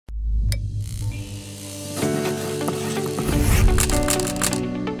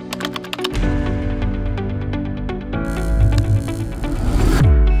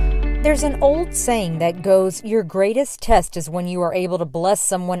There's an old saying that goes, your greatest test is when you are able to bless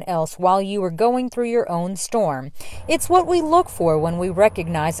someone else while you are going through your own storm. It's what we look for when we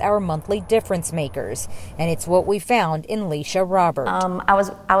recognize our monthly difference makers, and it's what we found in Leesha Robert.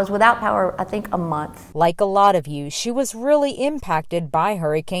 I was without power, I think, a month. Like a lot of you, she was really impacted by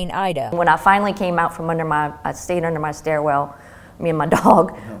Hurricane Ida. When I finally came out from I stayed under my stairwell, me and my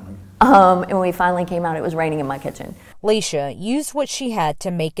dog, and when we finally came out, it was raining in my kitchen. Leesha used what she had to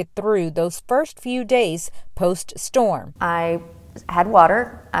make it through those first few days post-storm. I had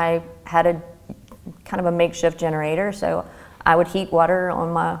water. I had a kind of a makeshift generator, so I would heat water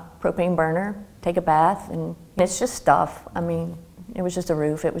on my propane burner, take a bath, and it's just stuff. I mean, it was just a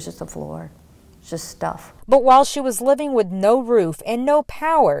roof, it was just a floor. It's just stuff. But while she was living with no roof and no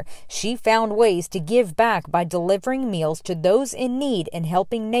power, she found ways to give back by delivering meals to those in need and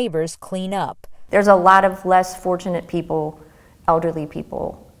helping neighbors clean up. There's a lot of less fortunate people, elderly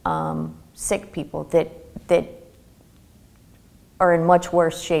people, sick people that are in much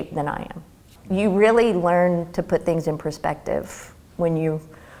worse shape than I am. You really learn to put things in perspective when you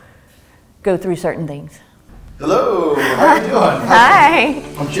go through certain things. Hello, how are you doing? Hi.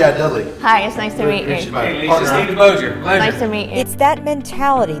 I'm Chad Dudley. Hi, it's nice to meet you. Hey, Leesha, Dudley DeBosier. Nice to meet you. It's that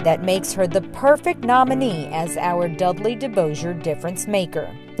mentality that makes her the perfect nominee as our Dudley DeBosier difference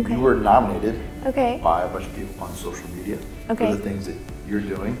maker. You were nominated by a bunch of people on social media for the things that you're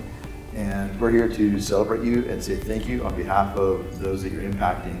doing. And we're here to celebrate you and say thank you on behalf of those that you're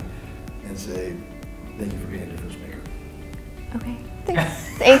impacting and say thank you for being a difference maker. Okay,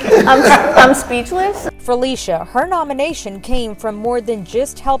 thank you. I'm speechless. For Leesha, her nomination came from more than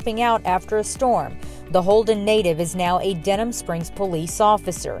just helping out after a storm. The Holden native is now a Denham Springs police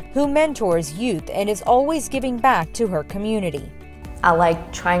officer who mentors youth and is always giving back to her community. I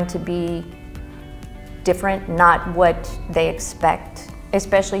like trying to be different, not what they expect,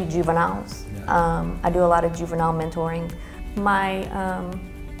 especially juveniles. I do a lot of juvenile mentoring. My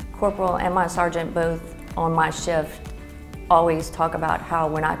corporal and my sergeant both on my shift always talk about how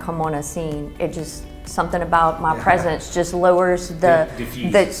when I come on a scene, it just, something about my presence just lowers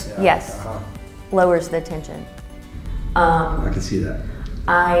lowers the tension. I can see that.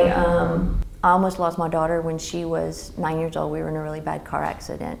 I almost lost my daughter when she was 9 years old. We were in a really bad car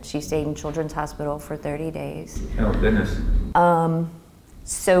accident. She stayed in Children's Hospital for 30 days. Oh, goodness.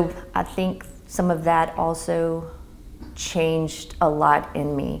 So I think some of that also changed a lot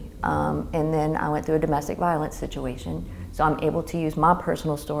in me. And then I went through a domestic violence situation. So I'm able to use my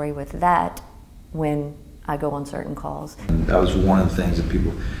personal story with that when I go on certain calls. And that was one of the things that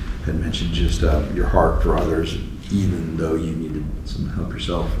people had mentioned, just your heart for others, even though you needed some help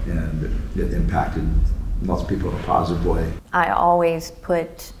yourself, and it impacted lots of people in a positive way. I always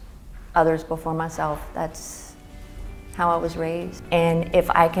put others before myself. That's how I was raised. And if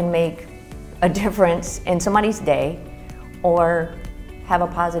I can make a difference in somebody's day or have a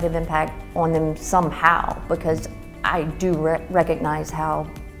positive impact on them somehow, because I do recognize how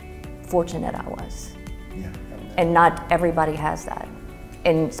fortunate I was. And not everybody has that.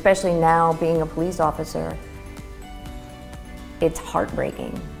 And especially now being a police officer, it's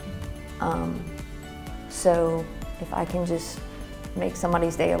heartbreaking. So if I can just make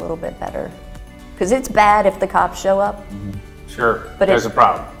somebody's day a little bit better. Because it's bad if the cops show up. Sure, but there's a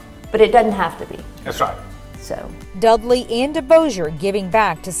problem. But it doesn't have to be. That's right. So Dudley and DeBosier giving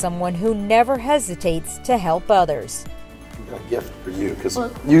back to someone who never hesitates to help others. We've got a gift for you, because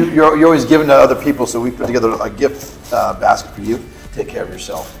you're always giving to other people, so we put together a gift basket for you. Take care of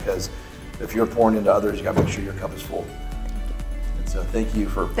yourself, because if you're pouring into others, you got to make sure your cup is full. And so thank you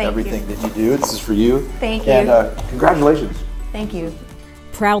for everything that you do. This is for you. Thank you. And congratulations. Thank you.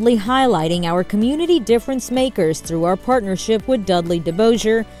 Proudly highlighting our community difference makers through our partnership with Dudley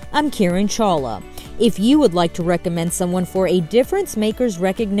DeBosier, I'm Karen Chawla. If you would like to recommend someone for a Difference Makers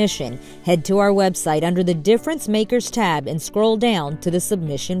recognition, head to our website under the Difference Makers tab and scroll down to the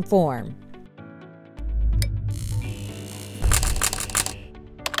submission form.